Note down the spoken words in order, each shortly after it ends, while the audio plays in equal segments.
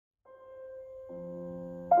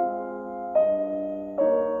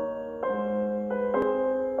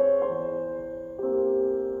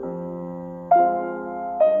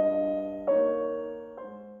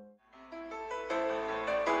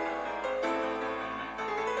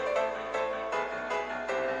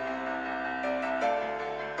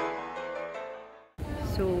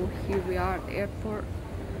here we are at the airport,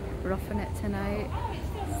 roughing it tonight,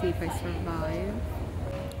 see if I survive.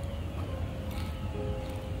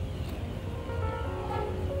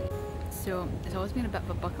 So it's always been a bit of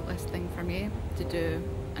a bucket list thing for me to do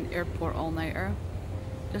an airport all-nighter,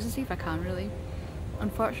 just to see if I can really.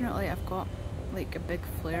 Unfortunately I've got like a big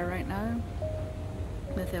flare right now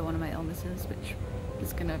with one of my illnesses, which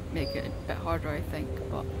is gonna make it a bit harder I think,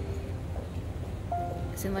 but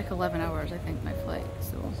it's in like 11 hours I think my flight,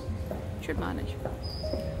 so should manage.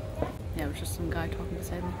 Yeah, it was just some guy talking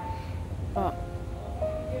beside me. But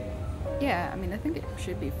yeah, I mean I think it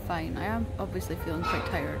should be fine. I am obviously feeling quite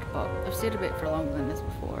tired, but I've stayed a bit for longer than this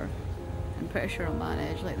before. I'm pretty sure I'll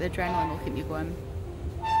manage. Like the adrenaline will keep me going.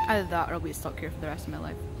 Either that or I'll be stuck here for the rest of my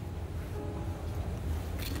life.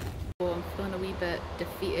 So I'm feeling a wee bit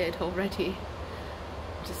defeated already.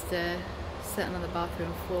 Just sitting on the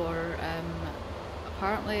bathroom floor.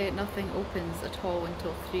 Apparently nothing opens at all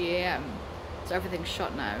until 3 AM, so everything's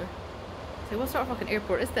shut now. So what sort of fucking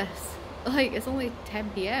airport is this? Like, it's only 10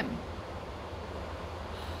 PM.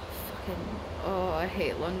 Fucking, oh, I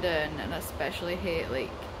hate London, and I especially hate like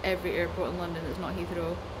every airport in London that's not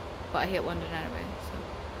Heathrow, but I hate London anyway, so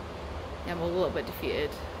yeah, I'm a little bit defeated.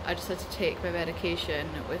 I just had to take my medication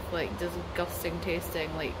with like disgusting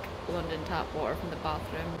tasting like London tap water from the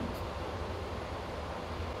bathroom.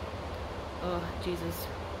 Oh Jesus,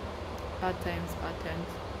 bad times, bad times.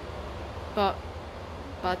 But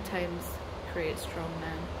bad times create strong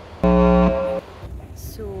men.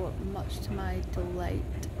 So much to my delight,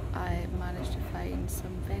 I managed to find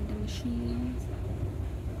some vending machines.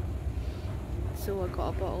 So I got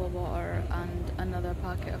a bottle of water and another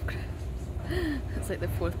packet of crisps. It's like the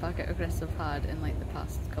 4th packet of crisps I've had in like the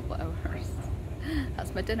past couple of hours.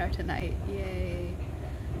 That's my dinner tonight, yay!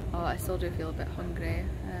 Oh, I still do feel a bit hungry.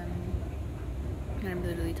 And I'm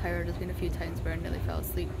really tired. There's been a few times where I nearly fell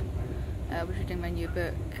asleep. I was reading my new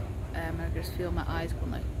book, and I just feel my eyes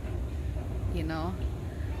going like, you know.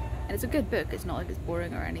 And it's a good book. It's not like it's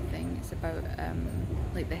boring or anything. It's about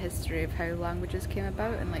like the history of how languages came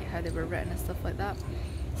about and like how they were written and stuff like that.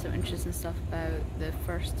 Some interesting stuff about the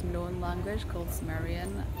first known language called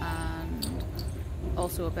Sumerian, and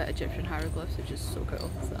also about Egyptian hieroglyphs, which is so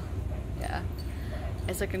cool. So yeah,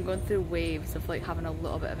 it's like I'm going through waves of like having a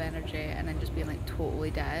little bit of energy and then just being like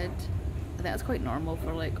totally dead. I think that's quite normal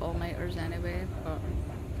for like all-nighters anyway, but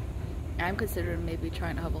I'm considering maybe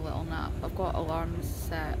trying to have a little nap. I've got alarms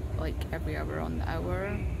set like every hour on the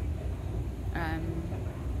hour.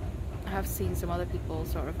 I have seen some other people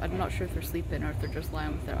sort of, I'm not sure if they're sleeping or if they're just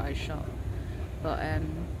lying with their eyes shut, but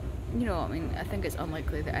you know, I mean, I think it's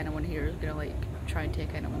unlikely that anyone here is gonna like try and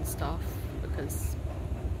take anyone's stuff, because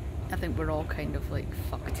I think we're all kind of like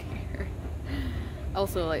fucked here.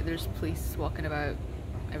 Also, like, there's police walking about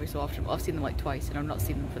every so often. Well, I've seen them like twice and I've not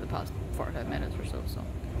seen them for the past 45 minutes or so, so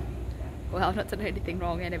well, I've not done anything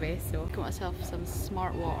wrong anyway. So I got myself some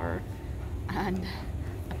smart water, and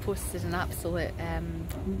I posted an absolute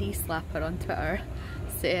knee slapper on Twitter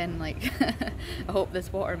saying like I hope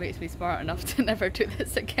this water makes me smart enough to never do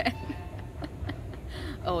this again.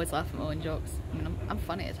 I always laugh at my own jokes. I mean, I'm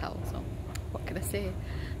funny as hell, so what can I say?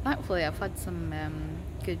 Thankfully I've had some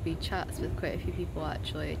good wee chats with quite a few people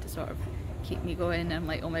actually to sort of keep me going. I'm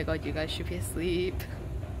like, oh my god, you guys should be asleep.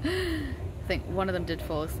 I think one of them did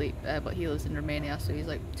fall asleep, but he lives in Romania, so he's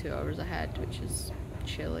like 2 hours ahead, which is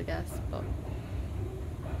chill I guess. But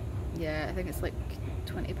yeah, I think it's like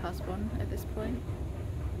 1 at this point.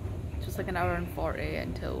 Just like 1 hour and 40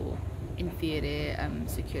 until, in theory,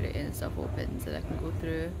 security and stuff opens and I can go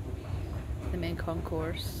through the main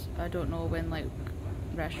concourse. I don't know when like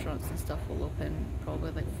restaurants and stuff will open,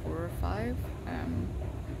 probably like 4 or 5.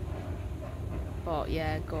 But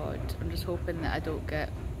yeah, god, I'm just hoping that I don't get,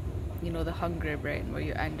 you know, the hungry brain where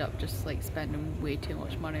you end up just like spending way too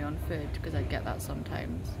much money on food, because I get that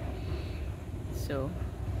sometimes. So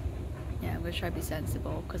yeah, I'm gonna try to be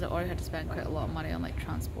sensible, because I already had to spend quite a lot of money on like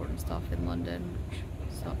transport and stuff in London, which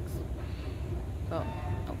sucks. But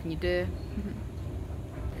what can you do?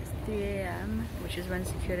 It's 3 AM, which is when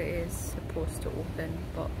security is supposed to open,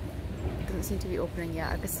 but it doesn't seem to be opening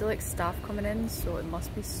yet. I can see like staff coming in, so it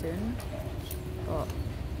must be soon, but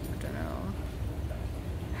I don't know.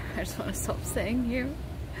 I just want to stop sitting here.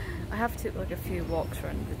 I have to take like a few walks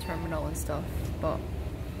around the terminal and stuff, but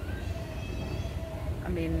I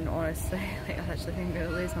mean, honestly, like, I actually think I'm gonna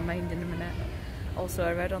lose my mind in a minute. Also,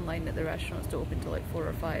 I read online that the restaurants don't open till like 4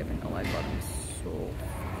 or 5, and oh my god, I'm so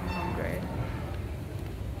fucking hungry.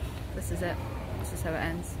 This is it. This is how it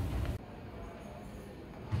ends.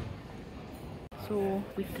 So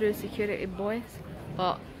we threw security, boys,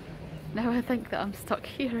 but now I think that I'm stuck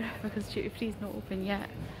here because duty free's not open yet.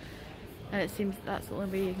 and it seems that's the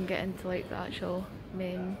only way you can get into like the actual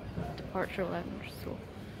main departure lounge, so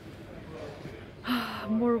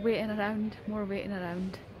more waiting around, more waiting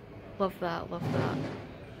around. Love that, love that.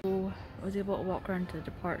 So I was able to walk around to the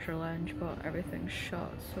departure lounge, but everything's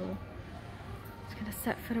shut, so I'm just gonna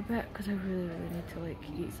sit for a bit because I really need to like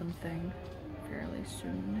eat something fairly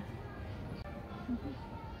soon.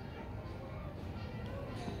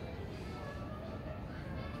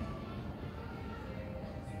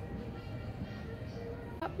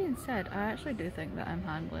 That being said, I actually do think that I'm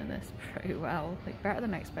handling this pretty well, like better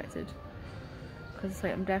than I expected. Because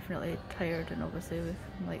like I'm definitely tired, and obviously with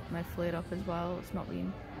like my flare up as well, it's not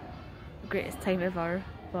been the greatest time ever,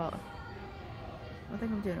 but I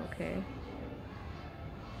think I'm doing okay.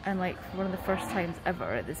 And like for one of the first times ever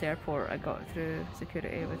at this airport, I got through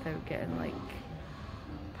security without getting like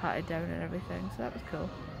patted down and everything, so that was cool,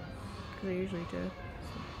 because I usually do.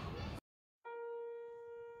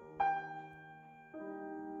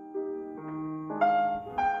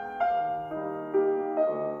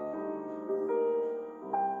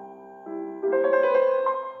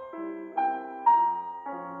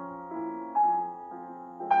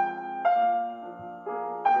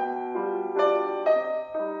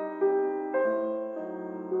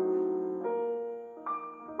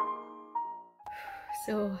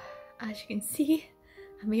 So as you can see,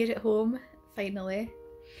 I made it home finally.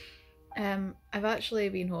 I've actually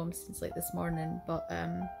been home since like this morning, but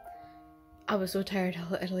I was so tired I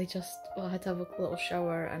literally just, well, I had to have a little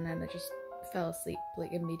shower and then I just fell asleep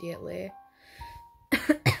like immediately.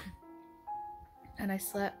 And I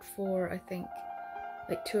slept for I think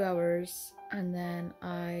like 2 hours, and then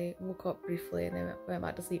I woke up briefly and then went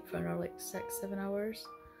back to sleep for another like 6-7 hours.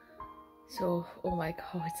 So oh my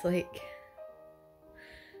god, like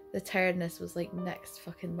the tiredness was like next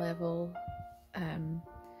fucking level.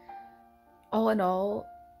 All in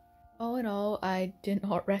all, I do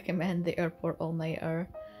not recommend the airport all-nighter.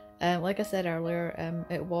 Like I said earlier,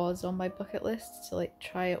 it was on my bucket list to like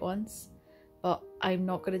try it once, but I'm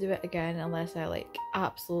not gonna do it again unless I like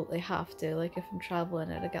absolutely have to. Like if I'm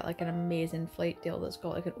traveling and I get like an amazing flight deal that's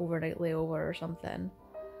got like an overnight layover or something,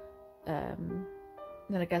 then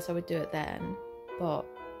I guess I would do it then. But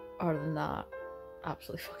other than that,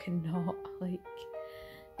 absolutely fucking not. Like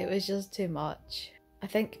it was just too much. I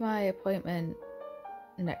think my appointment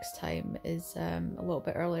next time is a little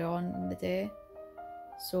bit earlier on in the day,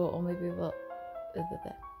 so I'll maybe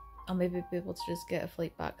be able to just get a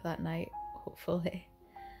flight back that night, hopefully.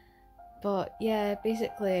 But yeah,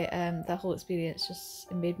 basically that whole experience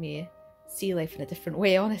just made me see life in a different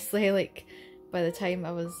way, honestly. Like by the time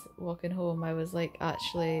I was walking home, I was like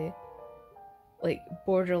actually like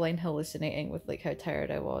borderline hallucinating with like how tired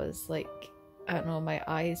I was. Like I don't know, my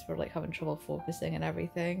eyes were like having trouble focusing and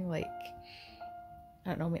everything. Like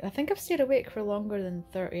I don't know, I think I've stayed awake for longer than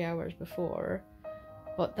 30 hours before,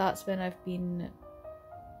 but that's when I've been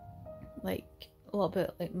like a little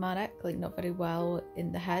bit like manic, like not very well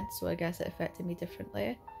in the head, so I guess it affected me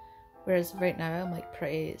differently. Whereas right now I'm like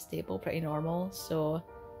pretty stable, pretty normal, so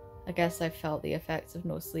I guess I felt the effects of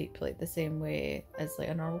no sleep like the same way as like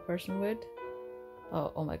a normal person would.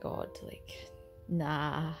 Oh my god, like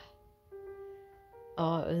nah.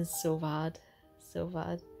 Oh, it was so bad, so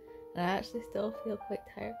bad. And I actually still feel quite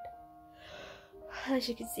tired, as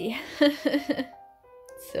you can see.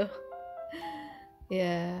 So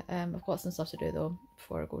yeah, I've got some stuff to do though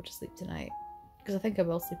before I go to sleep tonight, because I think I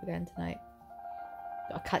will sleep again tonight.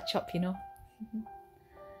 Gotta catch up, you know.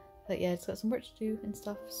 But yeah, it's got some work to do and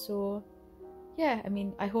stuff, so yeah, I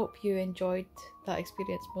mean, I hope you enjoyed that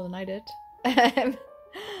experience more than I did.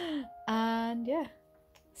 And yeah,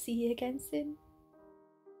 see you again soon.